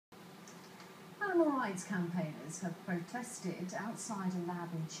Animal rights campaigners have protested outside a lab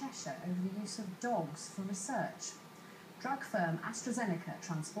in Cheshire over the use of dogs for research. Drug firm AstraZeneca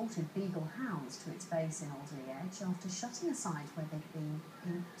transported Beagle hounds to its base in Alderley after shutting a site where they'd been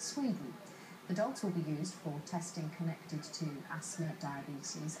in Sweden. The dogs will be used for testing connected to asthma,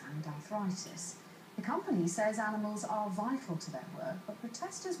 diabetes and arthritis. The company says animals are vital to their work, but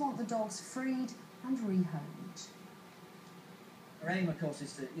protesters want the dogs freed and rehomed. Our aim, of course,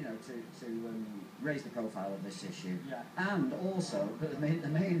 is to raise the profile of this issue, and also the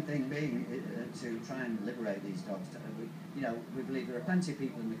main thing being to try and liberate these dogs. We believe there are plenty of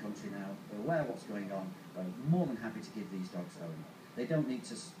people in the country now who are aware of what's going on. We're more than happy to give these dogs home. They don't need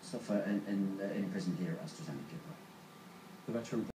to suffer in prison here at AstraZeneca. The veteran